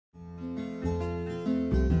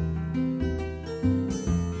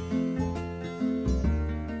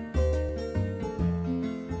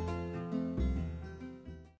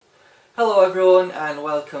Hello everyone and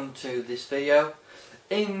welcome to this video.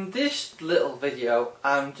 In this little video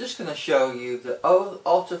I'm just going to show you the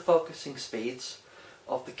autofocusing speeds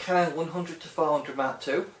of the Canon 100-400 Mark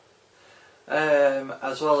II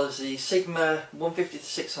as well as the Sigma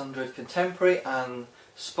 150-600 Contemporary and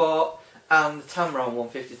Sport and the Tamron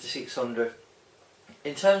 150-600.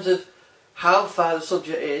 In terms of how far the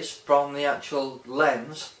subject is from the actual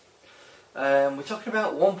lens, we're talking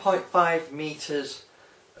about 1.5 meters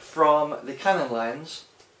from the Canon lens,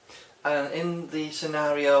 and in the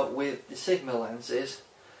scenario with the Sigma lenses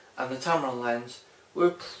and the Tamron lens we're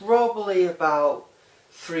probably about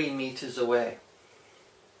 3 meters away.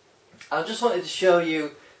 I just wanted to show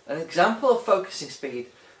you an example of focusing speed.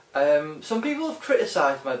 Some people have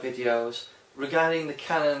criticised my videos regarding the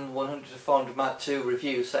Canon 100-400 Mark II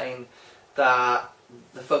review, saying that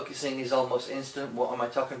the focusing is almost instant. What am I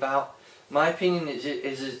talking about? My opinion is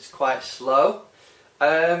it's quite slow.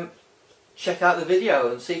 Check out the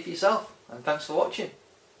video and see for yourself, and thanks for watching.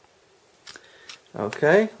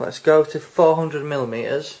 Okay, let's go to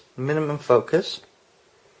 400mm minimum focus.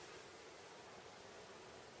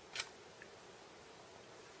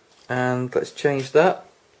 And let's change that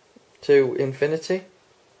to infinity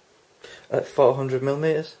at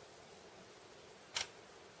 400mm.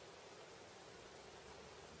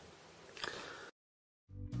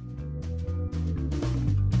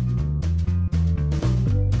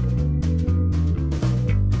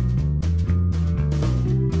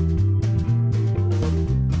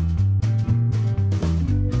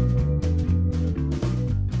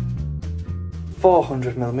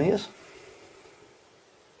 $400mm.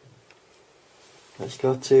 Let's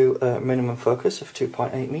go to minimum focus of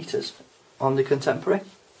 2.8 meters on the Contemporary.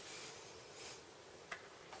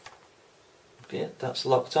 Okay, that's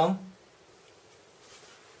locked on.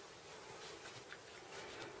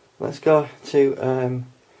 Let's go to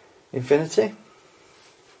infinity.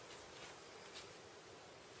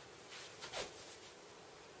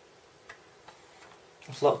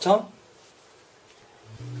 It's locked on.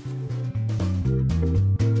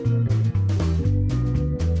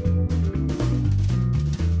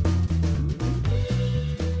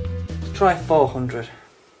 Try 400.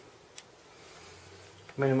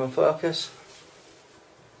 Minimum focus.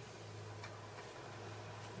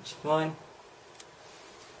 It's fine.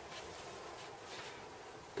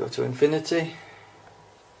 Go to infinity.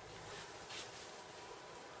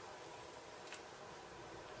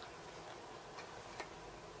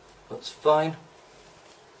 That's fine.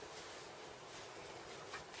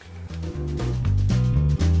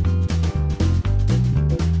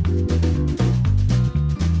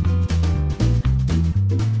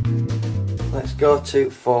 Let's go to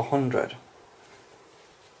 400.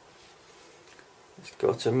 Let's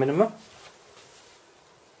go to minimum.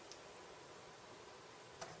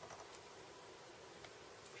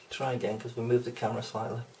 Try again because we moved the camera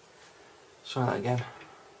slightly. Let's try that again.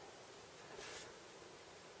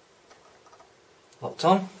 Locked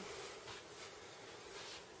on.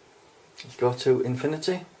 Let's go to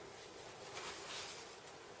infinity.